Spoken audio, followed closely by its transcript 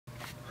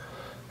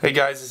Hey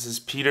guys, this is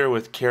Peter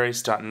with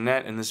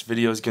CareAce.net, and this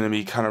video is going to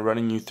be kind of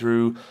running you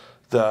through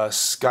the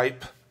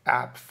Skype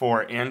app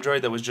for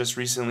Android that was just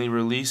recently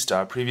released.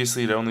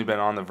 Previously it had only been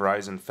on the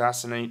Verizon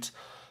Fascinate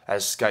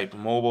as Skype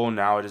Mobile.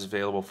 Now it is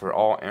available for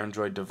all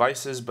Android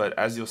devices, but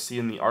as you'll see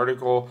in the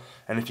article,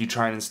 and if you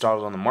try and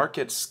install it on the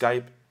market,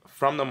 Skype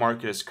from the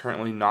market is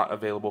currently not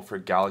available for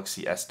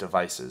Galaxy S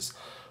devices.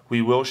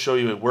 We will show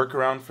you a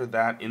workaround for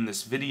that in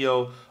this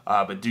video,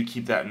 but do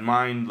keep that in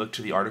mind. Look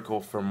to the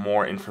article for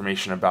more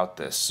information about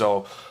this.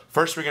 So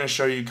first we're going to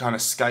show you kind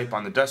of Skype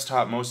on the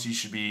desktop. Most of you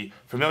should be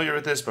familiar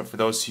with this, but for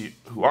those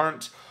who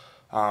aren't,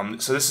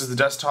 so this is the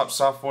desktop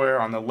software.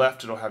 On the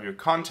left it'll have your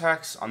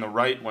contacts. On the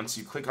right, once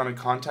you click on a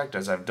contact,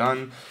 as I've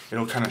done,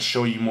 it'll kind of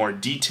show you more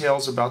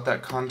details about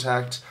that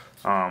contact.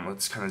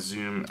 Let's kind of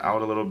zoom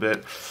out a little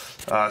bit.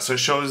 So it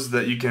shows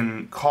that you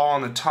can call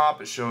on the top.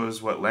 It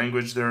shows what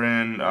language they're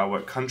in,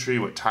 what country,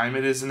 what time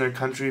it is in their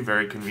country.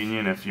 Very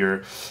convenient if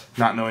you're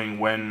not knowing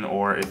when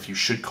or if you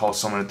should call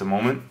someone at the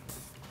moment.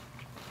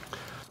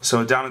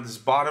 So down at this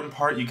bottom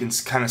part, you can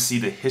kind of see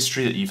the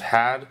history that you've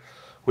had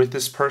with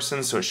this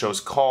person. So it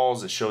shows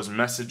calls, it shows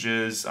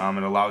messages, it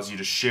allows you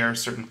to share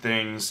certain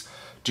things,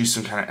 do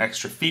some kind of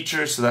extra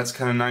features, so that's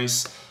kind of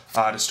nice.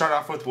 To start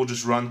off with, we'll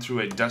just run through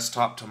a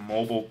desktop to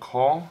mobile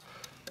call,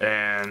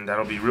 and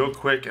that'll be real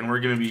quick, and we're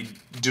going to be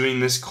doing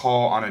this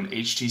call on an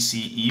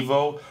HTC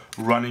Evo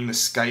running the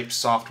Skype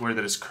software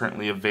that is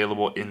currently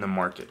available in the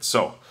market.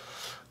 So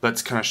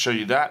let's kind of show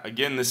you that.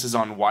 Again, this is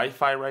on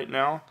Wi-Fi right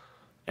now,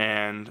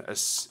 and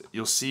as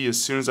you'll see, as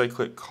soon as I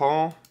click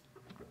call,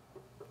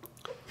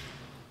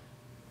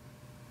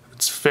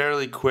 it's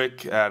fairly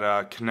quick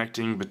at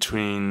connecting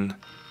between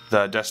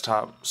the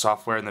desktop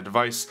software and the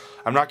device.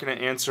 I'm not going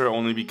to answer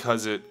only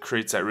because it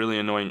creates that really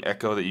annoying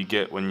echo that you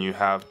get when you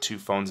have two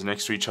phones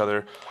next to each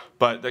other,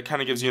 but that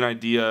kind of gives you an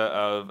idea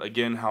of,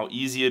 again, how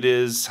easy it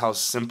is, how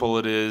simple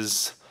it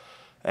is,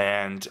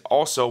 and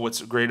also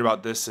what's great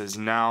about this is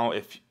now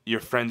if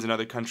your friends in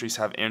other countries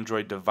have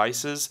Android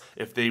devices,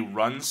 if they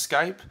run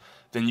Skype,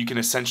 then you can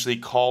essentially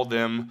call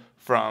them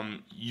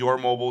from your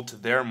mobile to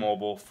their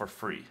mobile for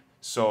free.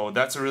 So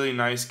that's a really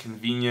nice,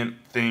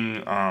 convenient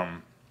thing.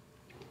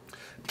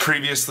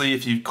 Previously,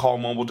 if you call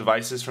mobile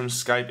devices from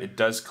Skype, it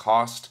does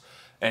cost,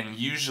 and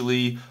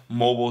usually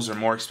mobiles are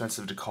more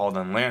expensive to call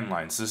than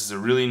landlines. This is a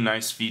really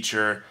nice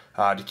feature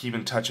to keep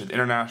in touch with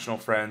international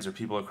friends or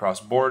people across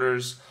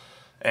borders.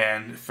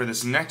 And for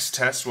this next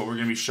test, what we're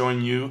going to be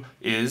showing you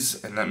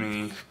is, and let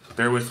me,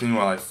 bear with me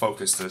while I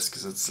focus this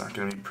because it's not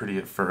going to be pretty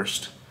at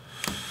first.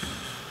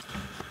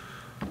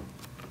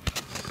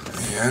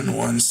 And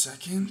 1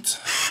 second.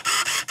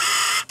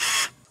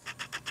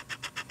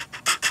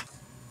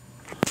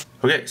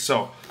 Okay,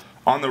 so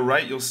on the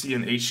right you'll see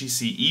an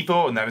HTC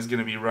Evo, and that is going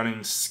to be running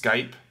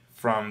Skype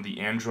from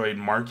the Android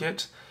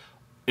market.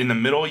 In the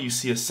middle you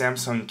see a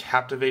Samsung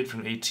Captivate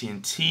from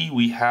AT&T.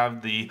 We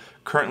have the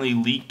currently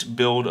leaked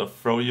build of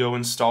Froyo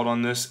installed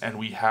on this, and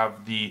we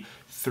have the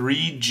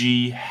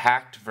 3G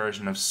hacked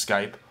version of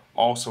Skype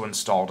also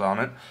installed on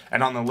it.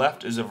 And on the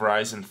left is a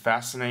Verizon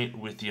Fascinate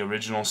with the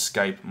original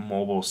Skype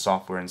mobile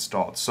software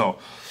installed. So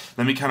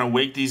let me kind of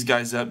wake these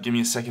guys up. Give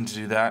me a second to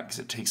do that because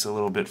it takes a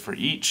little bit for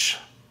each.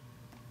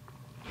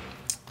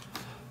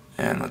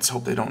 And let's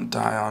hope they don't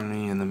die on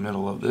me in the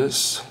middle of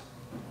this.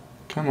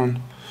 Come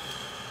on.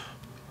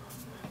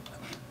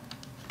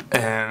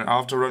 And I'll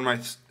have to run my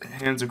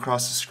hands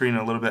across the screen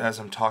a little bit as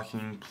I'm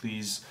talking.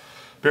 Please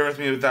bear with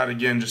me with that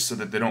again, just so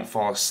that they don't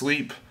fall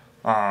asleep.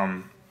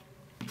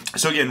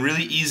 So again,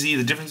 really easy.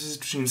 The differences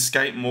between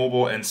Skype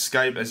Mobile and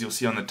Skype, as you'll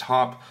see on the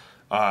top,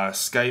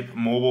 Skype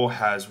Mobile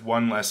has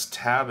one less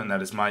tab, and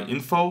that is My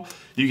Info.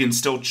 You can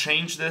still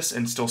change this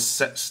and still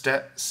set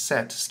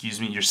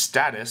your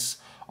status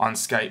on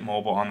Skype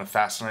Mobile on the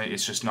Fascinate.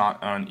 It's just not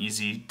an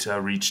easy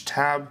to reach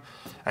tab.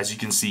 As you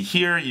can see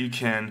here, you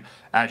can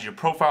add your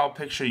profile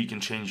picture, you can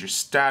change your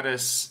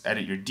status,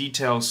 edit your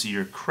details, see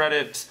your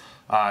credit,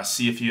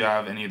 see if you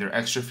have any other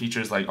extra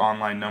features like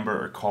online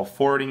number or call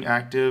forwarding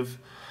active.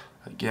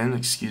 Again,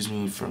 excuse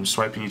me from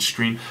swiping each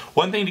screen.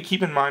 One thing to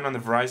keep in mind on the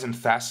Verizon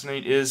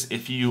Fascinate is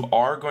if you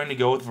are going to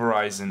go with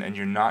Verizon and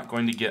you're not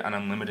going to get an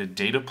unlimited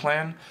data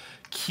plan,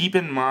 keep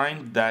in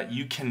mind that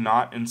you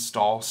cannot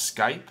install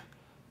Skype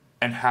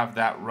and have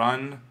that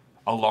run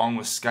along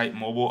with Skype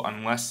Mobile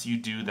unless you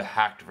do the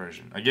hacked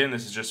version. Again,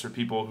 this is just for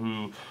people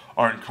who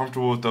are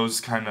uncomfortable with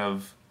those kind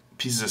of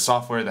pieces of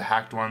software, the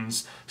hacked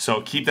ones. So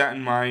keep that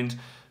in mind,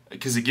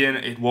 because again,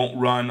 it won't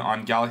run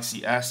on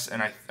Galaxy S,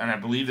 and I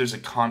believe there's a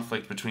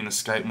conflict between the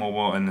Skype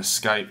Mobile and the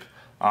Skype,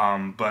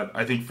 but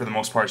I think for the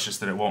most part it's just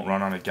that it won't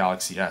run on a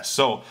Galaxy S.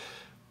 So,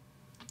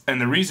 and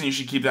the reason you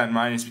should keep that in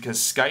mind is because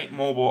Skype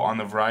Mobile on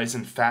the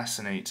Verizon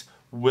Fascinate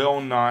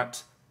will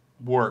not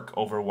work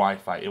over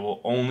Wi-Fi. It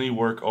will only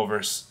work over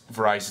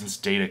Verizon's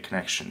data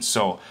connection.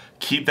 So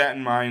keep that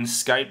in mind.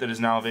 Skype that is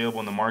now available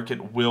in the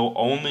market will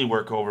only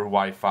work over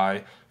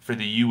Wi-Fi for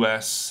the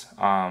US,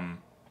 and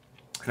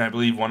I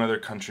believe one other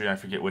country, I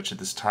forget which at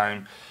this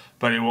time,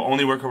 but it will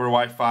only work over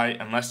Wi-Fi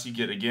unless you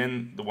get,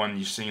 again, the one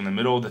you're seeing in the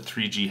middle, the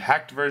 3G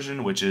hacked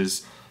version, which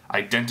is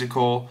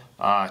identical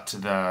to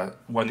the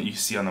one that you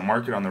see on the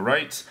market on the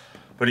right.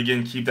 But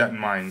again, keep that in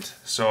mind.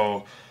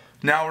 So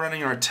now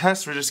running our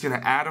test, we're just going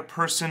to add a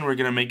person. We're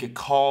going to make a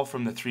call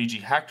from the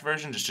 3G hacked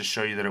version just to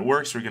show you that it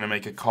works. We're going to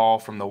make a call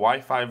from the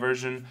Wi-Fi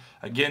version,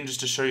 again, just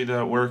to show you that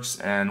it works,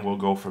 and we'll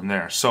go from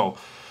there. So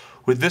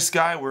with this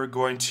guy, we're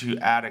going to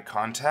add a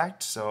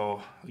contact.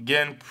 So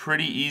again,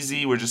 pretty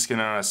easy. We're just going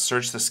to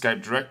search the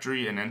Skype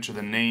directory and enter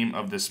the name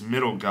of this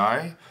middle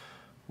guy,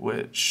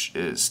 which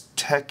is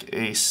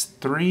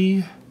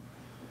CareAce3.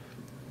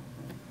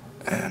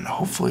 And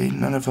hopefully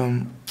none of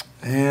them.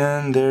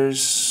 And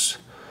there's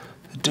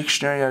the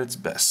dictionary at its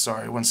best.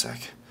 Sorry, one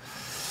sec.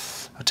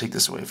 I'll take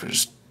this away for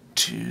just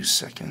 2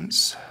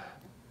 seconds.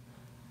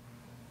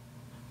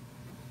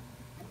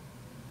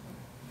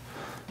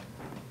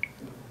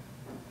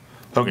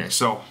 Okay,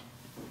 so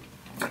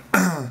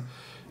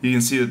you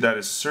can see that that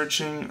is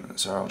searching.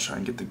 Sorry, I'll try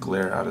and get the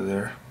glare out of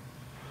there.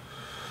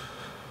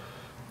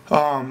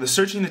 The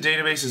searching the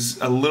database is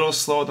a little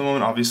slow at the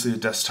moment. Obviously the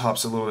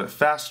desktop's a little bit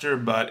faster,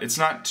 but it's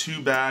not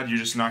too bad. You're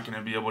just not going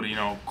to be able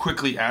to,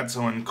 quickly add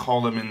someone,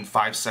 call them in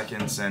 5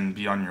 seconds and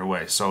be on your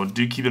way. So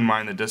do keep in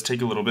mind that does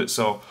take a little bit.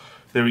 So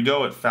there we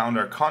go. It found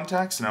our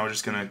contacts. Now we're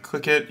just going to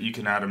click it. You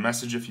can add a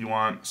message if you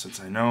want.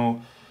 Since I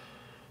know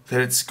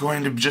that it's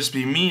going to just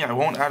be me, I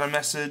won't add a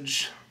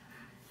message.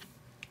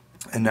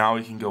 And now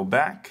we can go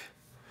back.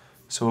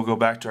 So we'll go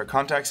back to our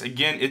contacts.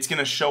 Again, it's going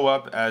to show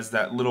up as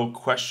that little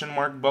question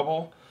mark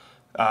bubble.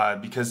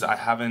 Because I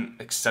haven't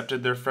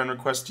accepted their friend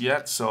request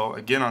yet. So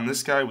again, on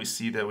this guy, we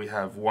see that we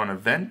have one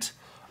event.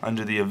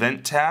 Under the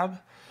event tab,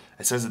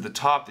 it says at the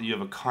top that you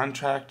have a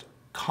contact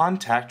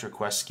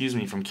request,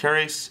 from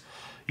CareAce.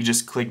 You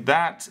just click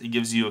that. It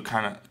gives you a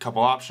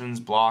couple options: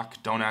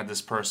 block, don't add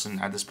this person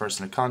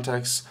to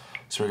contacts.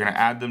 So we're going to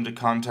add them to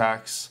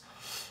contacts.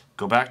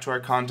 Go back to our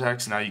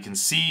contacts. Now you can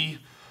see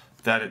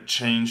that it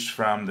changed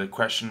from the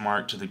question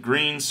mark to the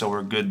green, so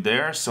we're good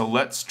there. So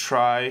let's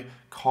try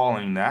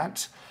calling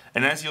that.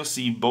 And as you'll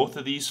see, both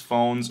of these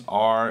phones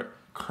are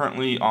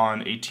currently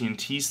on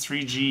AT&T's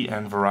 3G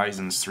and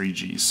Verizon's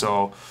 3G.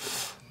 So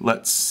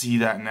let's see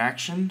that in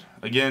action.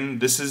 Again,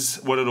 this is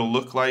what it'll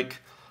look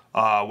like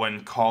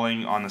when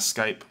calling on the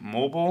Skype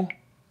mobile.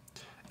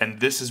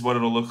 And this is what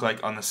it'll look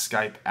like on the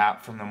Skype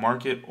app from the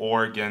market,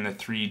 or again, the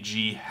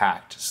 3G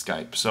hacked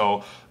Skype.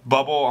 So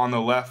bubble on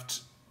the left,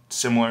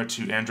 similar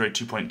to Android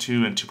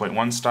 2.2 and 2.1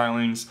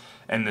 stylings,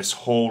 and this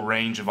whole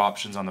range of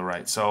options on the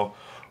right. So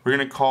we're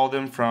going to call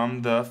them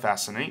from the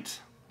Fascinate.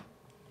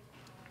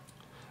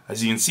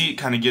 As you can see, it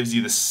kind of gives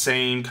you the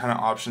same kind of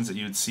options that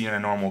you would see in a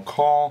normal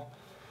call.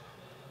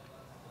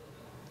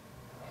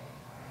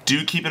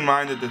 Do keep in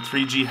mind that the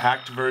 3G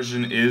hacked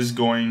version is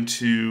going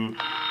to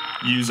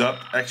use up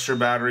extra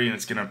battery, and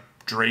it's going to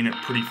drain it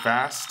pretty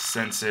fast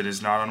since it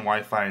is not on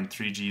Wi-Fi, and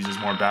 3G uses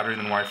more battery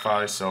than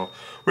Wi-Fi. So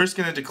we're just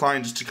going to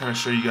decline just to kind of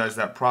show you guys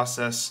that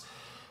process.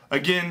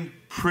 Again,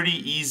 pretty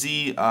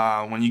easy.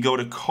 When you go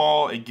to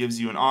call, it gives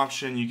you an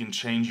option. You can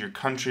change your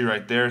country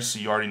right there, so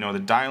you already know the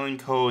dialing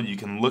code. You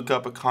can look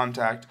up a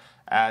contact,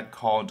 add,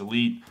 call,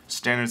 delete,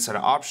 standard set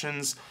of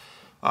options.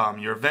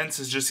 Your events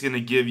is just going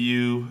to give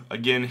you,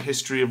 again,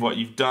 history of what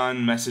you've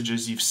done,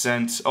 messages you've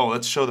sent. Oh,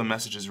 let's show the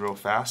messages real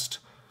fast,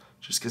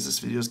 just because this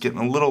video is getting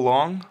a little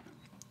long.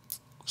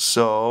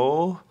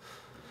 So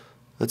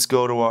let's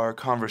go to our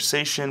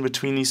conversation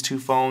between these two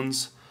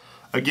phones.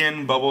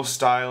 Again, bubble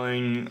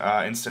styling,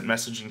 instant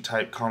messaging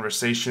type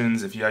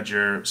conversations. If you had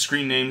your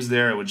screen names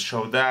there, it would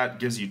show that.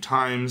 Gives you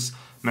times,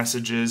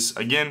 messages.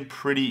 Again,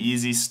 pretty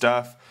easy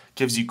stuff.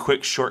 Gives you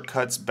quick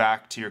shortcuts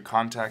back to your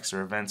contacts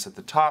or events at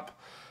the top.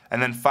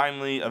 And then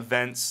finally,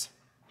 events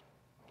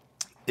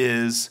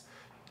is,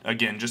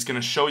 again, just going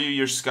to show you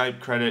your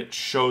Skype credit,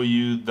 show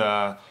you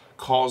the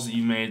calls that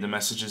you made, the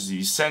messages that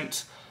you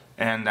sent,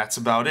 and that's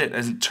about it.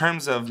 As in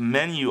terms of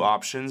menu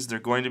options, they're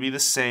going to be the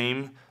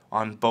same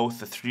on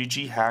both the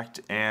 3G hacked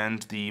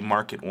and the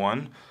market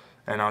one,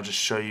 and I'll just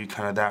show you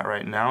kind of that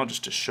right now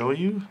just to show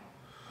you.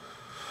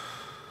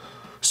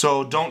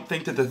 So don't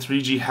think that the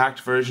 3G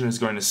hacked version is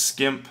going to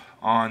skimp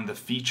on the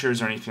features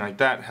or anything like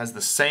that. It has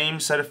the same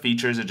set of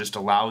features, it just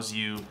allows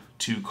you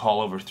to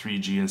call over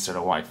 3G instead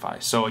of Wi-Fi.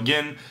 So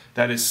again,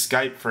 that is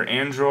Skype for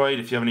Android.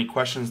 If you have any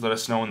questions, let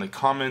us know in the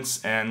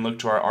comments, and look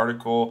to our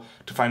article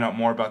to find out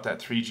more about that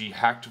 3G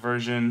hacked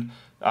version,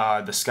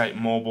 the Skype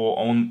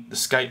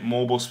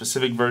mobile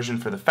specific version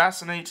for the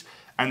Fascinate,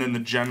 and then the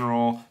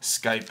general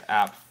Skype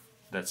app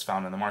that's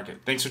found in the market.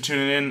 Thanks for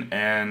tuning in,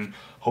 and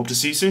hope to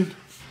see you soon.